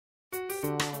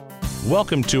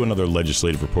Welcome to another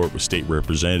legislative report with State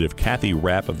Representative Kathy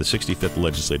Rapp of the 65th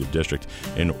Legislative District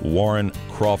in Warren,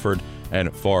 Crawford,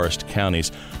 and Forest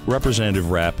counties. Representative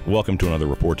Rapp, welcome to another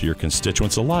report to your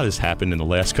constituents. A lot has happened in the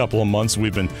last couple of months.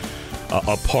 We've been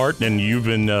apart, and you've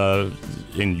been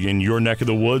in your neck of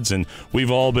the woods, and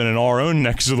we've all been in our own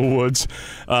necks of the woods.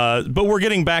 But we're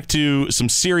getting back to some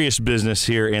serious business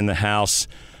here in the House.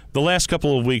 The last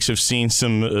couple of weeks have seen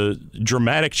some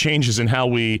dramatic changes in how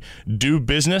we do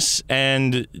business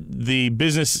and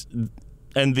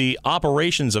the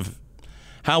operations of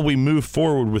how we move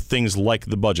forward with things like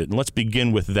the budget. And let's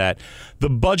begin with that. The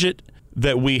budget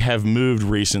that we have moved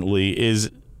recently is,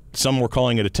 some were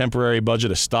calling it a temporary budget,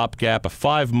 a stopgap, a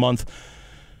 5-month.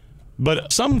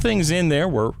 But some things in there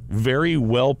were very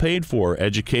well paid for.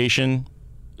 Education.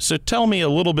 So tell me a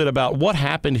little bit about what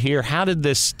happened here. How did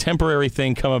this temporary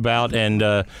thing come about,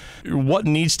 and what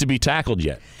needs to be tackled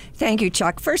yet? Thank you,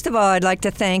 Chuck. First of all, I'd like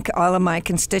to thank all of my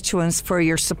constituents for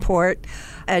your support.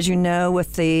 As you know,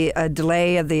 with the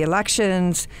delay of the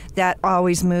elections, that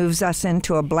always moves us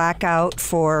into a blackout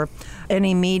for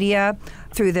any media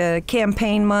through the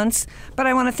campaign months. But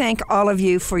I want to thank all of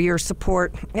you for your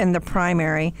support in the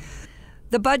primary.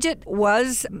 The budget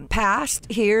was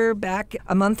passed here back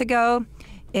a month ago.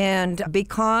 And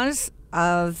because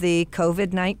of the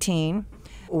COVID-19,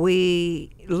 we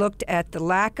looked at the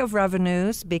lack of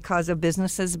revenues because of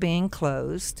businesses being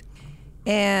closed.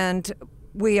 And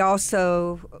we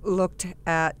also looked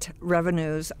at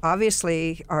revenues.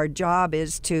 Obviously, our job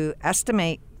is to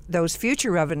estimate those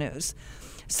future revenues.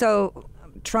 So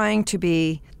trying to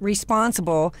be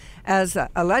responsible as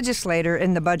a legislator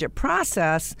in the budget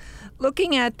process,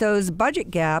 looking at those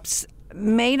budget gaps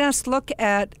made us look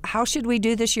at how should we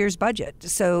do this year's budget.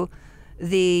 So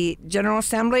the General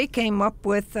Assembly came up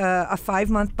with a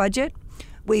 5-month budget.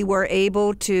 We were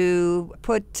able to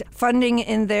put funding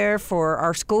in there for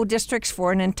our school districts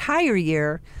for an entire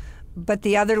year, but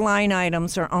the other line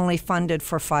items are only funded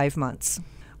for 5 months.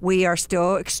 We are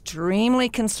still extremely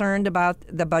concerned about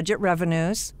the budget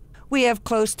revenues. We have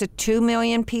close to 2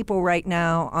 million people right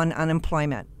now on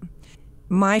unemployment.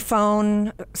 My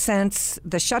phone, since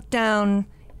the shutdown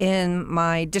in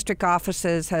my district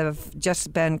offices, have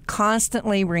just been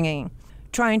constantly ringing,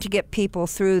 trying to get people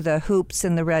through the hoops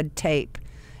and the red tape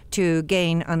to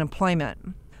gain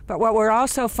unemployment. But what we're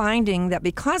also finding that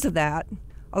because of that,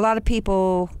 a lot of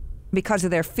people, because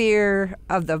of their fear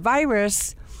of the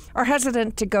virus, are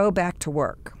hesitant to go back to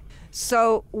work.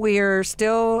 So we're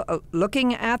still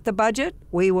looking at the budget.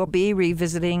 We will be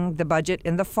revisiting the budget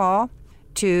in the fall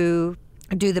to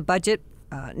do the budget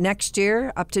next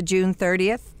year up to June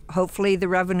 30th. Hopefully the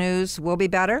revenues will be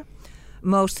better.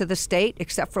 Most of the state,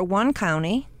 except for one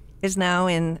county, is now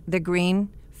in the green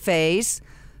phase.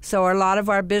 So a lot of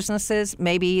our businesses,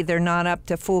 maybe they're not up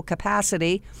to full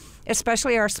capacity,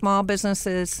 especially our small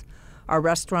businesses, our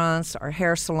restaurants, our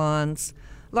hair salons.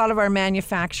 A lot of our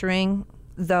manufacturing,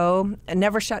 though,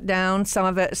 never shut down. Some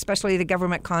of it, especially the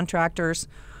government contractors,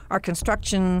 our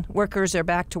construction workers are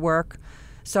back to work.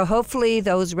 So hopefully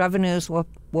those revenues will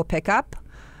pick up,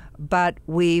 but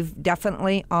we've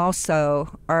definitely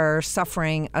also are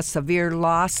suffering a severe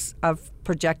loss of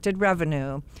projected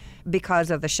revenue because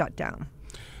of the shutdown.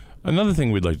 Another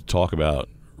thing we'd like to talk about,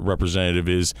 Representative,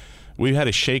 is we've had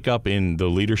a shakeup in the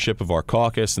leadership of our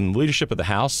caucus and the leadership of the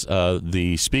House.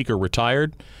 The Speaker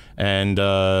retired and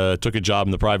took a job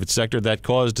in the private sector. That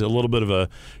caused a little bit of a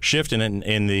shift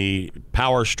in the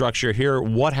power structure here.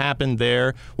 What happened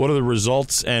there? What are the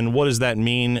results, and what does that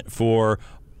mean for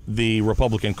the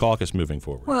Republican caucus moving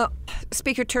forward? Well,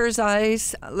 Speaker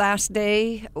Turzai's last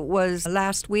day was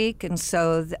last week, and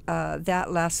so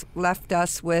that left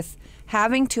us with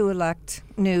having to elect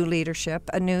new leadership,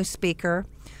 a new speaker,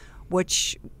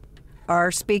 which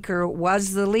our speaker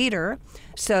was the leader.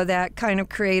 So that kind of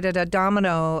created a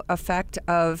domino effect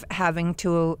of having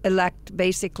to elect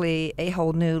basically a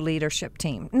whole new leadership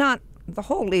team, not the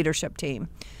whole leadership team.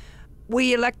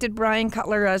 We elected Brian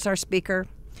Cutler as our speaker,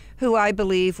 who I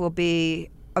believe will be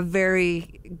a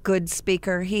very good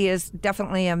speaker. He is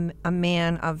definitely a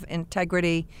man of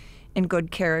integrity and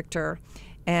good character.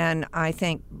 And I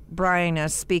think Brian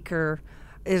as speaker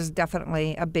is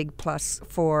definitely a big plus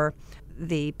for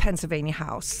the Pennsylvania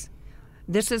House.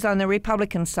 This is on the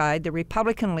Republican side, the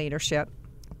Republican leadership.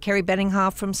 Carrie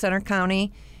Benninghoff from Center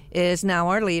County is now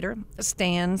our leader.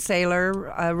 Stan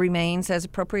Saylor remains as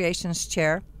Appropriations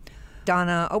Chair.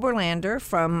 Donna Oberlander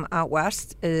from out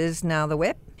west is now the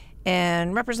whip.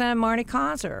 And Representative Marty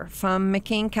Causer from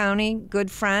McKean County, good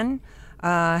friend,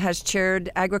 has chaired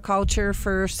agriculture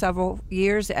for several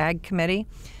years. The Ag Committee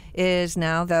is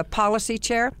now the policy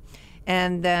chair.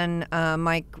 And then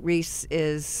Mike Reese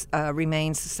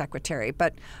remains the secretary.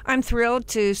 But I'm thrilled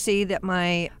to see that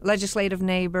my legislative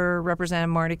neighbor, Representative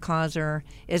Marty Causer,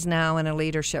 is now in a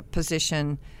leadership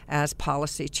position as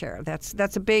policy chair.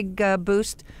 That's a big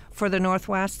boost for the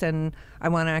Northwest, and I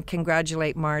want to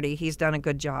congratulate Marty. He's done a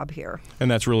good job here. And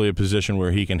that's really a position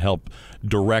where he can help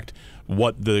direct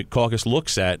what the caucus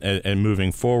looks at and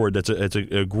moving forward. That's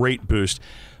a great boost.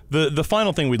 The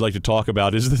final thing we'd like to talk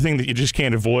about is the thing that you just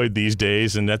can't avoid these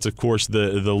days, and that's, of course,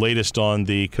 the latest on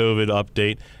the COVID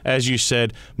update. As you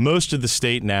said, most of the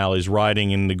state now is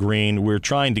riding in the green. We're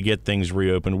trying to get things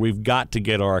reopened. We've got to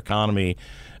get our economy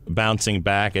bouncing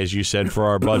back, as you said, for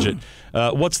our budget.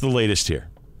 What's the latest here?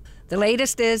 The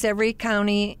latest is every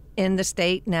county in the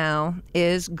state now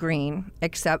is green,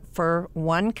 except for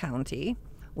one county,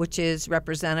 which is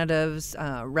Representatives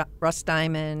Russ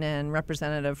Diamond and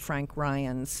Representative Frank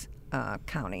Ryan's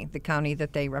county, the county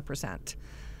that they represent.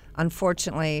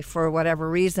 Unfortunately, for whatever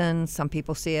reason, some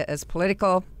people see it as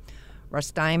political.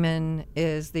 Russ Diamond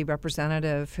is the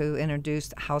representative who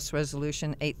introduced House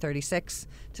Resolution 836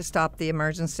 to stop the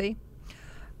emergency.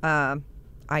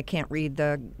 I can't read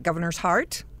the governor's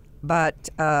heart, but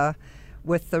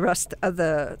with the rest of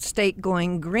the state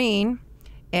going green,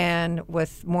 and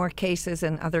with more cases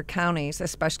in other counties,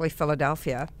 especially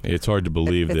Philadelphia. It's hard to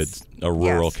believe that a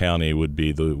rural county would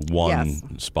be the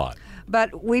one spot.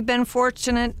 But we've been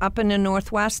fortunate up in the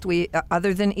Northwest,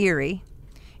 other than Erie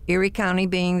County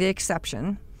being the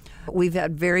exception. We've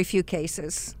had very few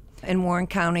cases. In Warren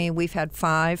County, we've had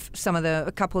 5.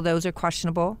 A couple of those are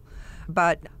questionable.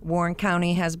 But Warren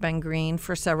County has been green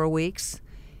for several weeks.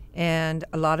 And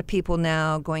a lot of people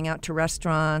now going out to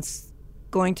restaurants,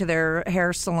 going to their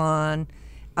hair salon,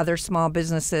 other small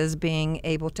businesses being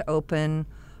able to open,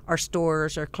 our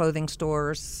stores, our clothing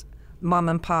stores, mom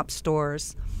and pop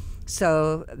stores.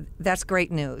 So that's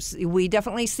great news. We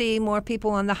definitely see more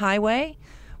people on the highway.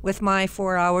 With my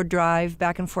 4-hour drive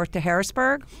back and forth to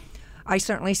Harrisburg, I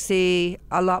certainly see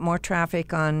a lot more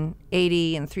traffic on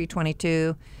 80 and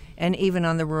 322 and even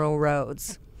on the rural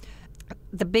roads.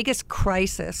 The biggest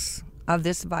crisis of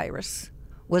this virus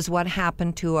was what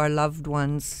happened to our loved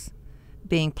ones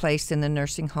being placed in the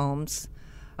nursing homes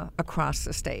across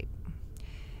the state.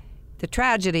 The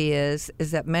tragedy is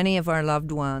that many of our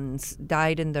loved ones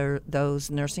died in those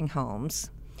nursing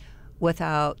homes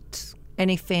without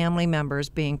any family members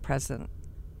being present.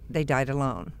 They died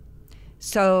alone.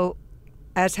 So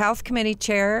as Health Committee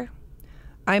Chair,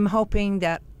 I'm hoping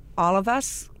that all of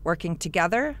us working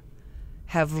together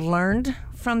have learned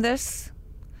from this,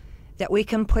 that we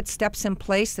can put steps in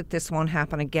place that this won't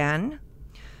happen again.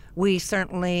 We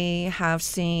certainly have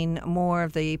seen more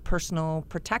of the personal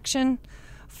protection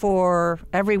for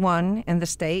everyone in the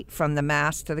state, from the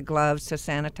mask to the gloves to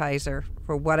sanitizer,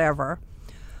 for whatever.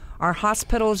 Our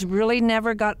hospitals really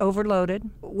never got overloaded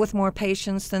with more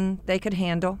patients than they could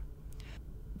handle,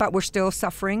 but we're still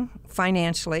suffering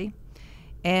financially,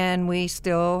 and we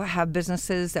still have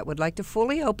businesses that would like to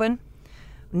fully open.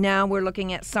 Now we're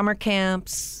looking at summer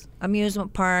camps,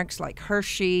 amusement parks like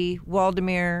Hershey,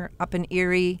 Waldemere, up in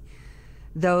Erie.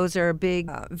 Those are big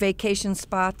vacation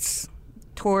spots,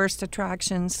 tourist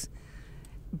attractions,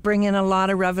 bring in a lot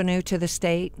of revenue to the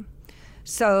state.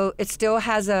 So it still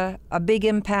has a big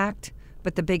impact,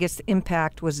 but the biggest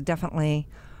impact was definitely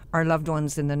our loved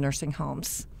ones in the nursing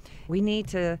homes. We need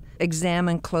to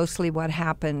examine closely what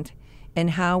happened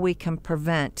and how we can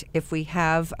prevent, if we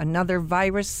have another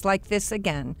virus like this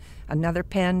again, another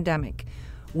pandemic.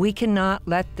 We cannot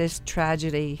let this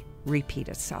tragedy repeat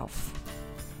itself.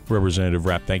 Representative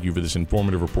Rapp, thank you for this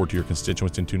informative report to your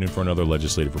constituents, and tune in for another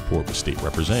legislative report with State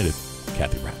Representative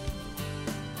Kathy Rapp.